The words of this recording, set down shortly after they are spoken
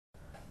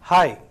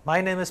Hi,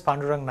 my name is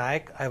Pandurang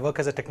Nayak. I work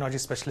as a technology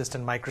specialist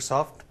in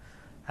Microsoft,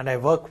 and I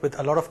work with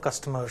a lot of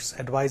customers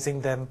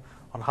advising them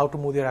on how to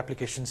move their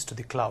applications to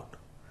the cloud.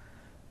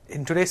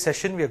 In today's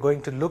session, we are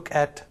going to look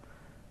at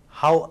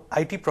how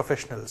IT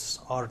professionals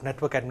or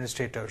network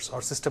administrators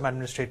or system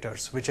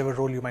administrators, whichever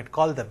role you might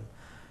call them,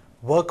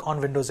 work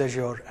on Windows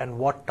Azure and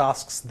what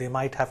tasks they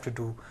might have to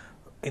do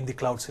in the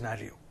cloud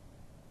scenario.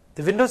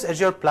 The Windows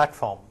Azure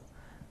platform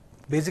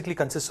basically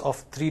consists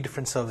of three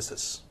different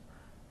services.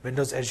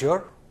 Windows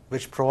Azure,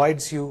 which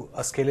provides you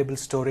a scalable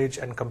storage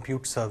and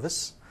compute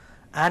service,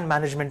 and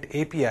management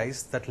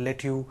APIs that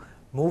let you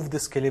move the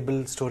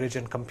scalable storage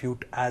and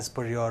compute as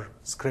per your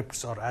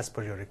scripts or as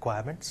per your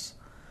requirements.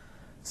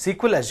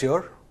 SQL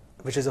Azure,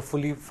 which is a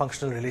fully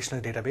functional relational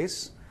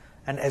database,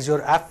 and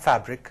Azure App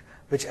Fabric,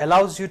 which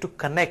allows you to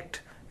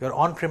connect your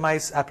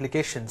on-premise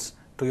applications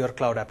to your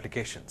cloud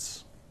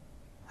applications.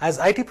 As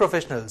IT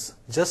professionals,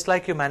 just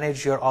like you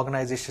manage your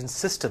organization's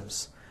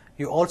systems,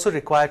 you also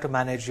require to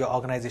manage your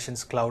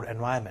organization's cloud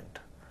environment.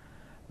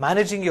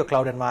 Managing your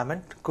cloud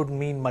environment could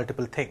mean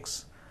multiple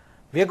things.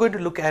 We are going to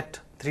look at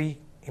three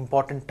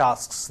important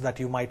tasks that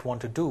you might want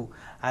to do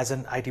as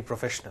an IT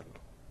professional.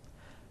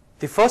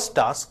 The first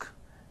task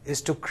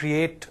is to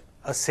create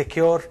a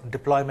secure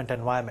deployment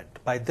environment.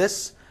 By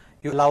this,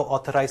 you allow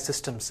authorized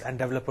systems and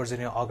developers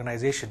in your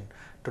organization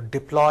to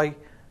deploy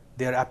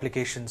their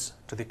applications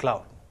to the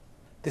cloud.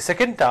 The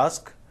second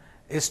task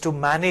is to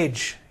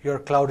manage your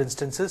cloud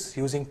instances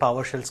using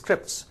PowerShell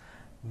scripts.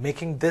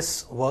 Making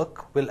this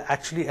work will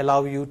actually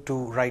allow you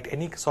to write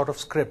any sort of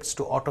scripts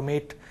to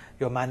automate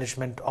your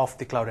management of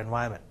the cloud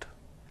environment.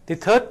 The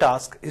third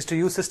task is to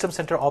use System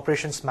Center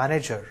Operations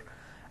Manager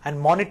and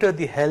monitor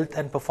the health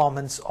and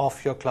performance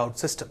of your cloud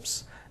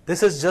systems.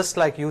 This is just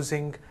like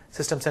using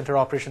System Center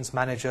Operations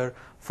Manager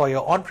for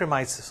your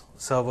on-premise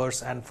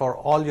servers and for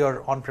all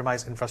your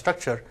on-premise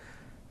infrastructure.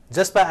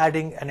 Just by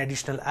adding an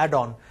additional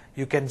add-on,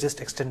 you can just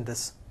extend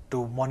this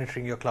to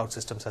monitoring your cloud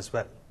systems as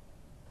well.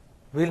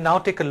 We'll now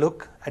take a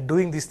look at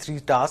doing these three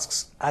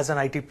tasks as an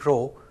IT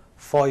pro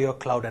for your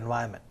cloud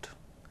environment.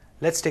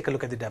 Let's take a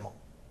look at the demo.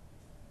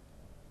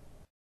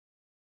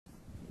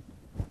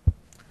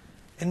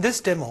 In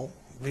this demo,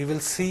 we will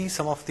see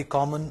some of the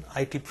common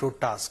IT pro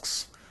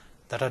tasks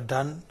that are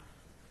done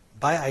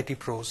by IT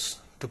pros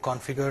to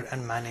configure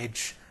and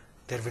manage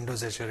their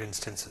Windows Azure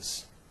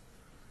instances.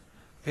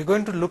 We're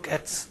going to look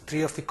at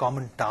three of the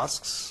common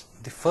tasks.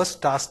 The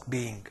first task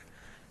being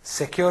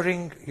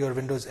securing your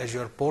Windows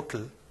Azure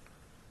portal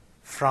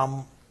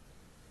from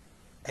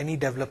any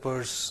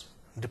developers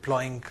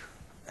deploying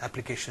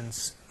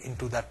applications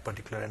into that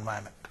particular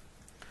environment.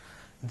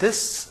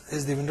 This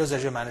is the Windows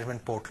Azure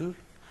Management Portal,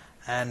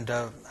 and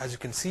as you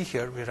can see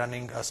here, we're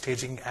running a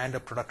staging and a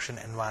production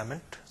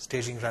environment.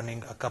 Staging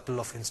running a couple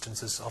of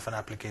instances of an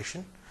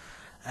application,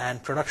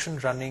 and production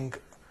running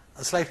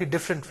a slightly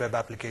different web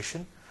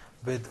application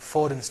with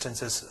 4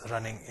 instances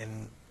running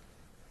in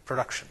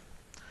production.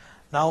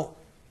 Now,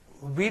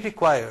 we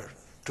require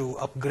to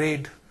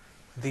upgrade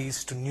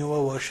these to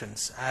newer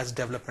versions as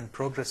development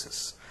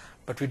progresses,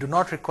 but we do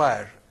not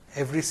require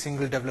every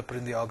single developer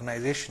in the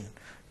organization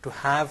to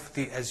have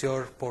the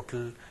Azure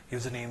portal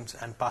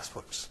usernames and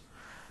passwords.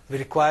 We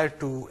require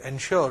to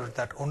ensure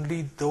that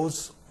only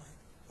those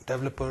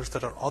developers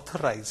that are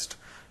authorized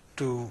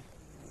to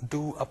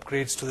do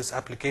upgrades to this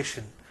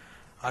application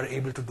are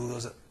able to do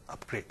those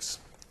upgrades.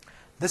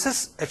 This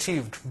is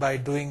achieved by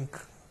doing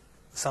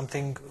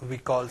something we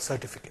call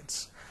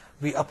certificates.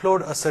 We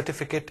upload a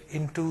certificate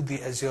into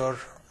the Azure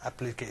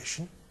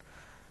application,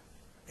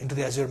 into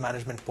the Azure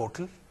Management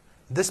Portal.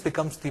 This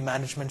becomes the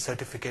management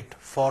certificate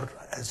for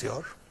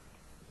Azure.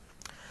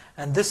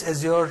 And this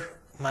Azure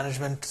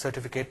Management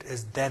Certificate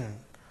is then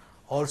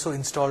also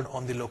installed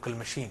on the local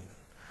machine.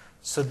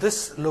 So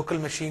this local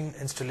machine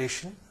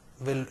installation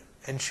will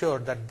ensure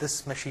that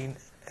this machine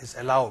is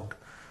allowed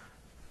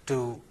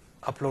to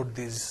upload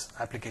these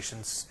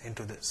applications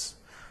into this.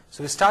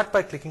 So we start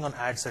by clicking on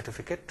Add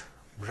Certificate,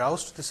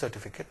 browse to the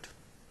certificate,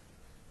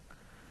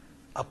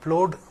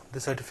 upload the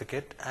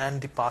certificate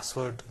and the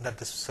password that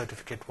this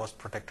certificate was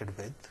protected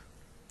with,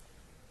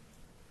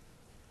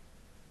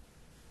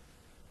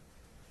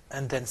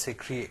 and then say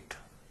Create.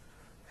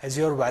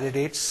 Azure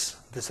validates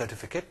the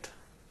certificate,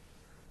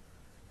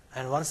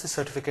 and once the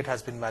certificate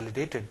has been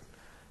validated,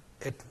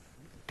 it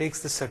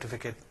takes the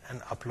certificate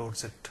and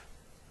uploads it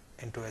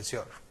into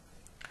Azure.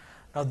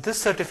 Now,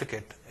 this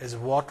certificate is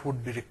what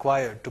would be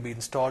required to be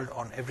installed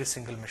on every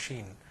single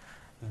machine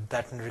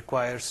that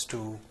requires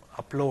to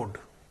upload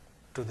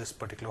to this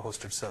particular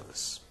hosted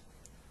service.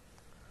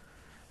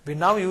 We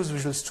now use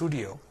Visual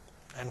Studio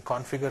and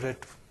configure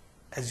it,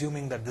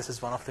 assuming that this is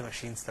one of the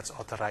machines that's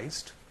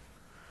authorized.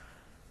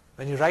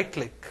 When you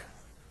right-click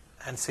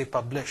and say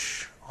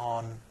Publish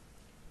on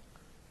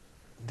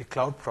the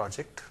cloud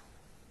project,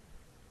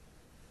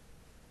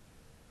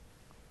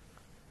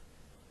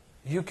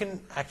 you can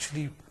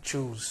actually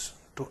choose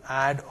to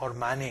add or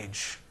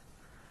manage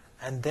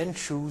and then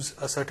choose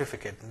a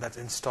certificate that's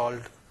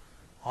installed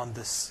on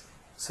this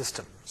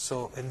system.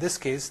 So in this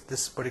case,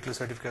 this particular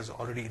certificate is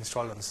already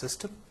installed on the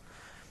system.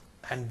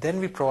 and then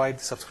we provide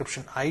the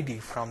subscription ID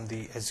from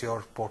the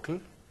Azure portal.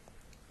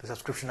 The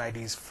subscription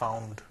ID is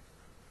found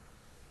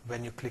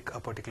when you click a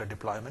particular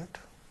deployment.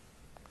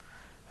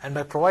 And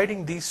by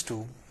providing these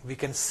two, we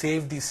can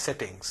save these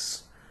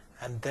settings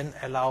and then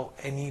allow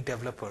any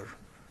developer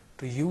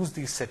to use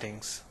these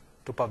settings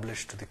to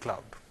publish to the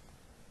cloud.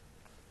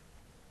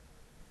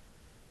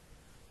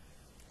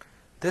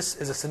 This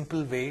is a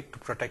simple way to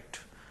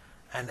protect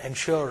and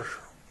ensure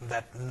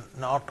that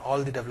not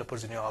all the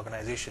developers in your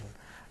organization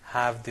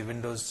have the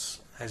Windows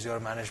Azure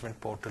Management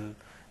Portal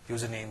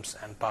usernames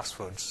and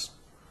passwords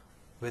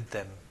with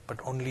them, but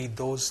only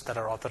those that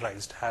are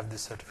authorized have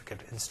this certificate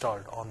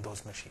installed on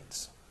those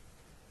machines.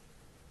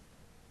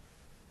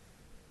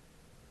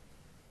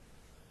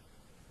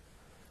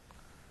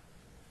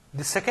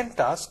 The second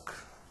task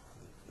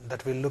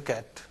that we'll look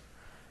at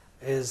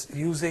is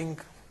using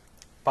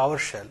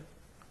PowerShell.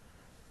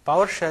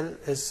 PowerShell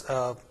is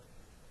a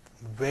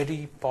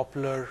very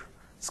popular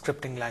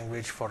scripting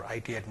language for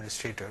IT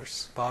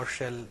administrators.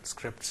 PowerShell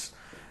scripts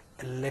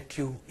let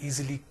you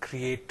easily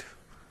create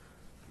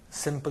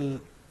simple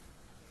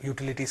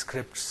utility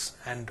scripts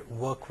and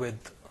work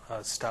with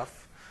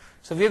stuff.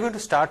 So we are going to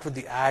start with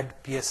the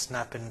add ps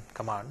snapin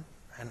command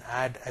and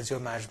add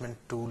Azure Management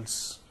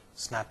Tools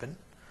snapin.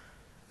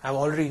 I've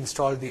already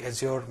installed the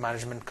Azure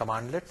Management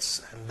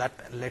Commandlets, and that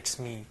lets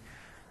me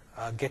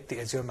get the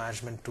Azure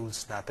Management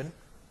Tools snapin.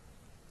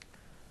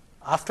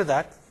 After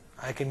that,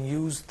 I can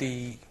use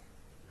the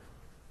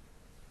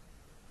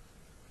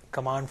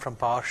command from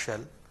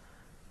PowerShell,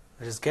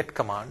 which is get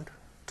command,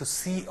 to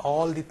see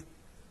all the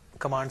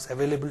commands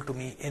available to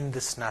me in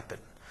this snapin.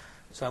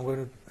 So I'm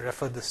going to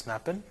refer this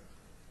snapin,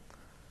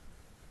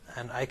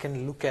 and I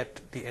can look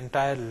at the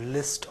entire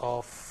list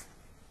of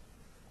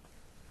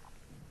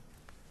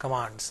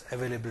commands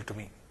available to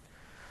me.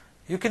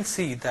 You can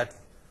see that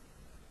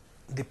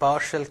the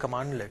PowerShell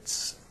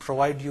commandlets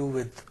provide you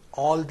with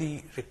all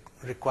the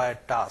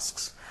required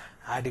tasks: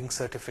 adding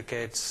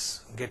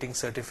certificates, getting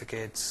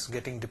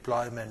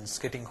deployments,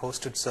 getting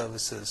hosted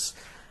services,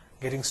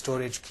 getting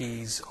storage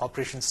keys,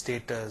 operation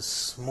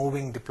status,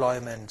 moving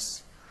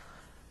deployments,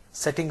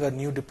 setting a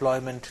new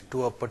deployment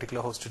to a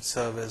particular hosted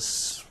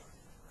service,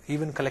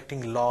 even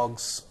collecting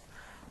logs.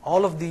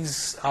 All of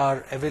these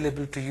are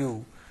available to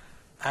you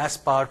as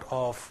part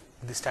of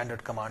the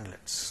standard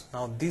commandlets.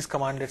 Now, these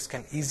commandlets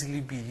can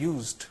easily be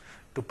used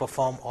to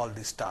perform all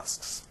these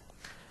tasks.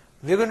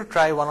 We're going to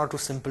try one or two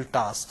simple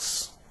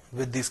tasks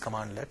with these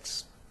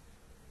commandlets.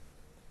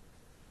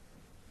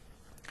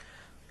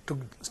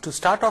 To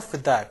start off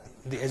with that,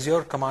 the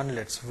Azure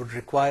commandlets would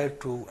require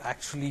to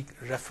actually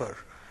refer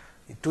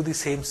to the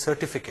same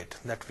certificate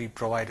that we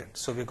provided.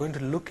 So we're going to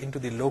look into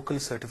the local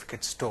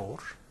certificate store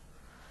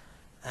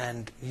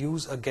and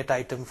use a get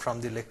item from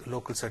the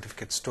local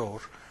certificate store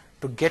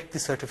to get the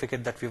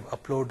certificate that we've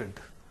uploaded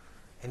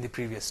in the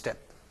previous step.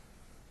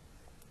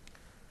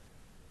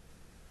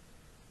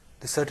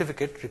 The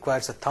certificate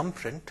requires a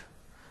thumbprint.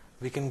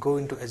 We can go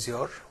into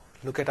Azure,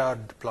 look at our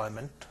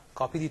deployment,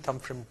 copy the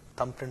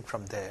thumbprint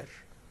from there,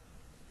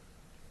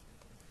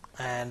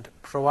 and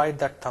provide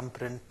that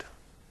thumbprint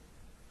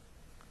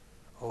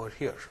over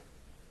here.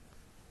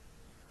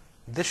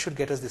 This should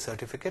get us the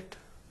certificate.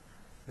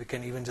 We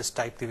can even just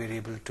type the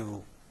variable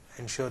to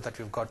ensure that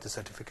we've got the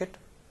certificate.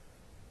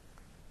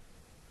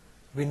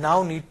 We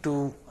now need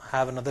to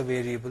have another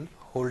variable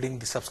holding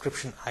the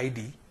subscription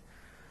ID.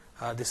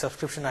 The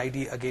subscription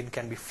ID again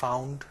can be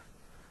found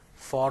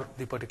for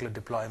the particular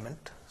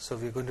deployment. So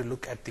we're going to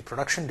look at the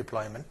production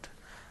deployment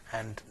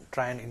and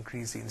try and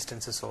increase the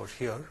instances over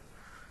here.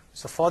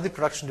 So for the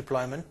production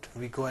deployment,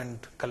 we go and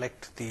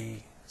collect the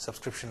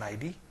subscription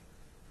ID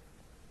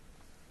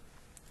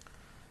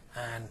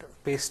and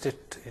paste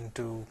it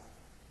into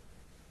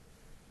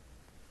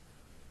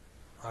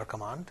our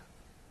command.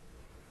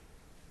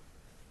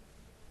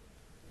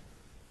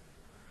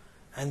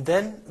 And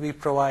then we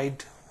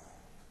provide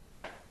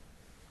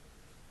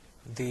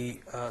the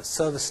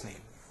service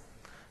name.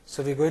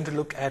 So we're going to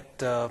look at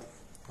the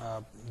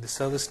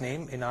service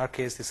name. In our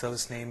case, the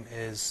service name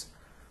is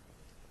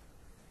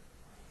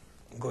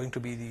going to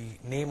be the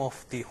name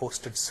of the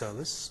hosted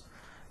service.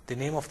 The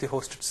name of the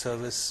hosted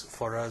service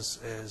for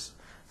us is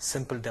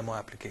simple demo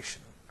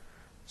application.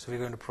 So we're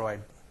going to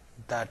provide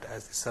that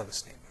as the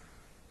service name.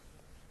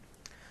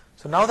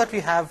 So now that we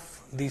have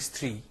these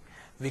three,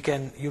 we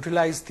can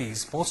utilize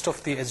these. Most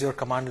of the Azure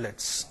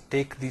commandlets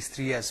take these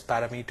three as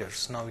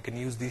parameters. Now we can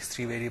use these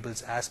three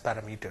variables as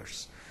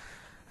parameters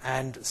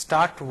and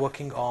start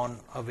working on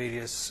a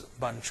various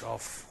bunch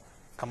of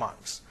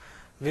commands.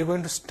 We're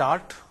going to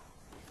start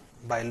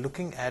by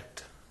looking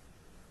at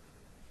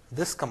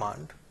this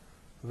command,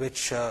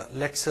 which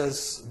lets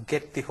us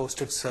get the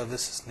hosted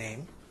service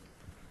name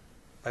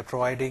by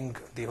providing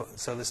the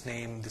service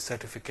name, the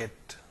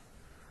certificate,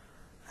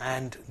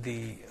 and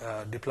the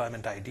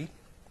deployment ID.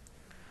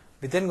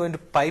 We're then going to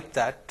pipe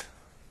that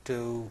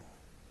to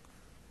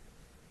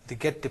the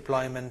get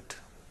deployment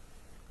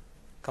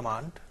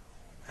command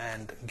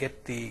and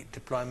get the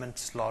deployment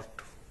slot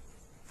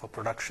for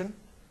production.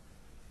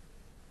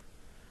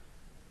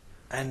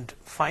 And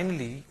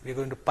finally, we're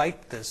going to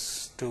pipe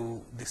this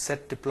to the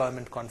set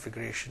deployment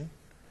configuration,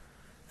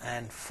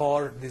 and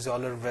for the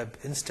Zoller Web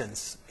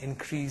instance,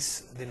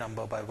 increase the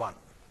number by 1.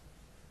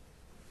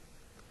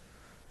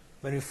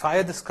 When we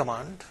fire this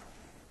command,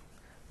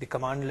 the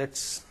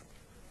commandlets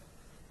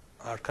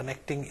are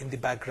connecting in the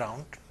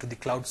background to the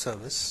cloud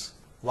service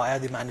via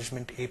the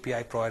management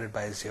API provided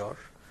by Azure,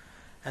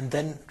 and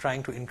then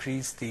trying to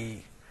increase the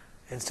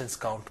instance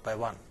count by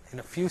 1. In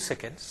a few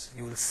seconds,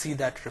 you will see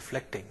that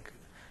reflecting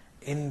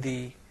in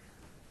the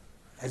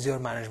Azure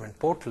Management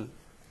Portal,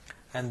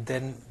 and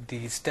then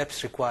the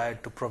steps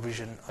required to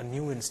provision a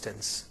new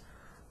instance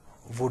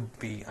would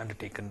be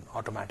undertaken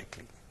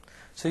automatically.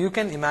 So you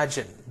can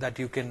imagine that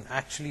you can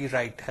actually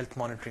write health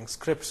monitoring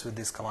scripts with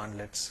these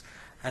commandlets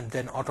and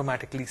then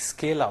automatically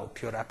scale out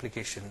your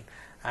application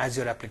as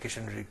your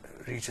application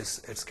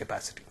reaches its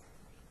capacity.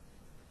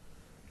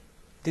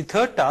 The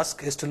third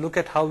task is to look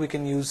at how we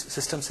can use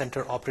System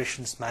Center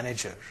Operations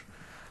Manager,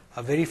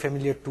 a very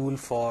familiar tool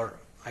for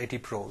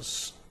IT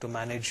pros to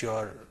manage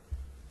your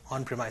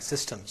on-premise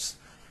systems,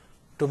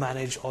 to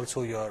manage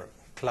also your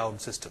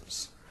cloud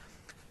systems.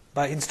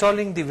 By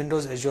installing the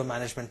Windows Azure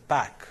Management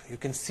Pack, you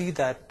can see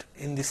that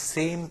in the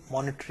same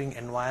monitoring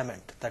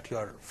environment that you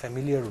are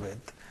familiar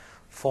with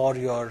for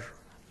your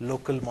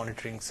local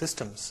monitoring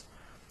systems,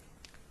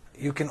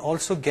 you can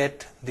also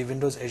get the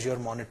Windows Azure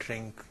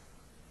monitoring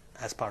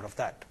as part of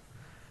that.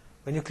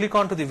 When you click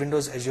onto the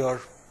Windows Azure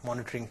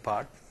monitoring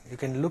part, you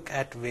can look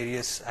at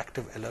various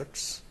active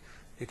alerts.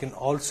 You can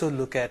also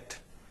look at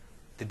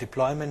the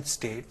deployment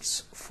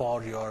states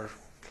for your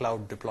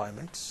cloud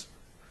deployments.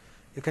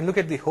 You can look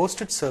at the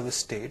hosted service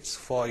states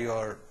for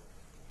your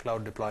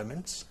cloud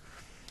deployments.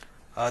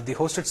 The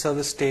hosted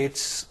service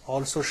states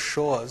also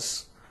show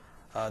us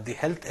the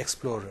Health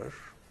Explorer,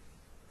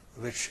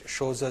 which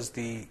shows us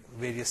the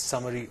various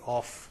summary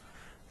of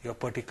your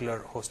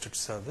particular hosted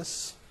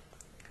service.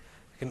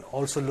 You can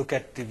also look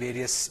at the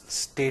various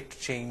state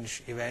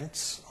change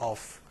events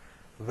of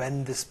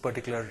when this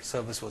particular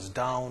service was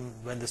down,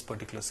 when this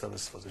particular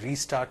service was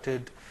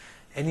restarted.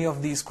 Any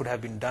of these could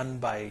have been done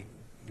by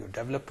your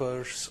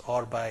developers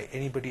or by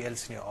anybody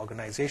else in your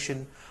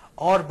organization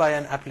or by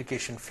an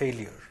application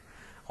failure.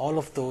 All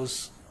of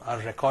those are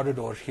recorded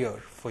over here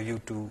for you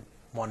to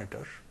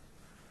monitor.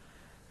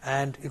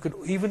 And you could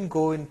even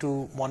go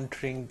into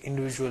monitoring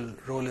individual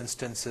role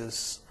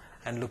instances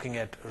and looking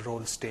at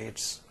role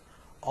states,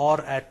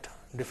 or at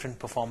different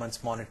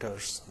performance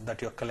monitors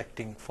that you're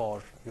collecting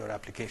for your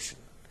application.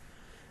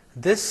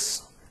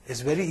 This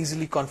is very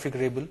easily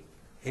configurable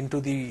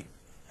into the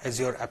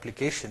Azure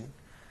application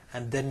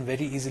and then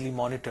very easily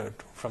monitored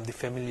from the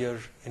familiar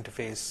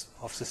interface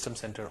of System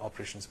Center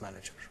Operations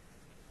Manager.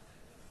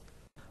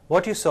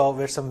 What you saw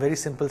were some very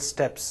simple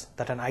steps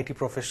that an IT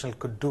professional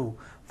could do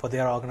for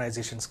their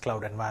organization's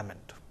cloud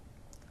environment.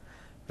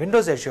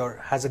 Windows Azure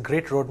has a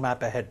great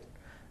roadmap ahead.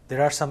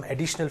 There are some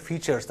additional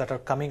features that are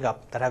coming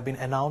up that have been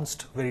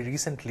announced very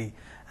recently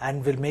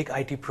and will make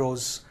IT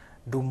pros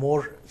do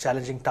more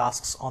challenging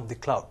tasks on the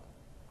cloud.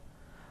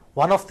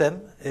 One of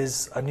them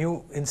is a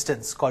new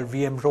instance called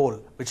VM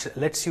Role, which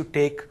lets you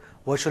take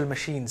virtual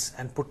machines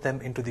and put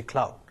them into the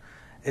cloud.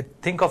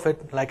 Think of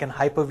it like an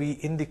Hyper-V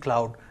in the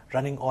cloud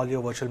running all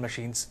your virtual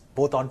machines,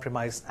 both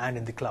on-premise and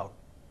in the cloud.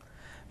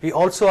 We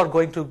also are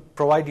going to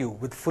provide you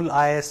with full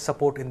IaaS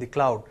support in the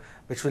cloud,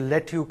 which will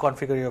let you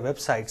configure your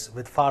websites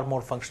with far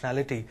more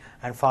functionality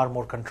and far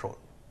more control.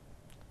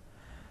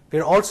 We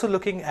are also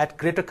looking at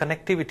greater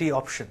connectivity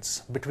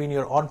options between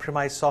your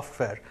on-premise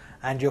software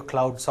and your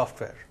cloud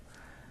software.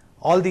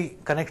 All the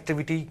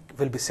connectivity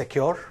will be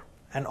secure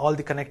and all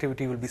the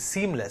connectivity will be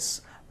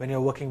seamless when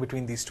you're working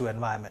between these two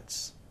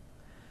environments.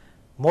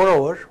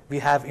 Moreover, we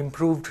have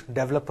improved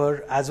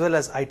developer as well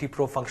as IT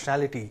pro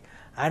functionality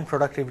and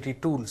productivity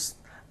tools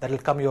that will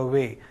come your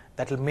way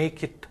that will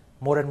make it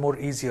more and more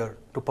easier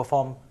to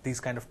perform these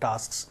kind of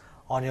tasks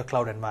on your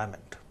cloud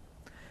environment.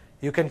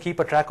 You can keep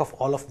a track of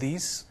all of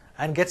these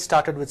and get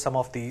started with some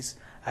of these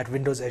at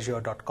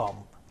windowsazure.com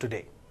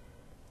today.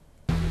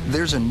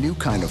 There's a new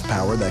kind of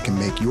power that can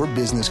make your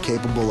business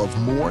capable of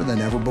more than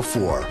ever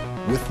before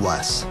with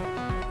less.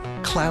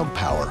 Cloud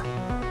power.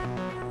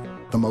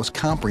 The most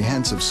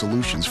comprehensive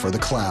solutions for the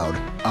cloud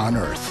on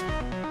Earth.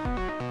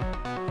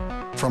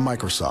 From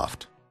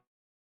Microsoft.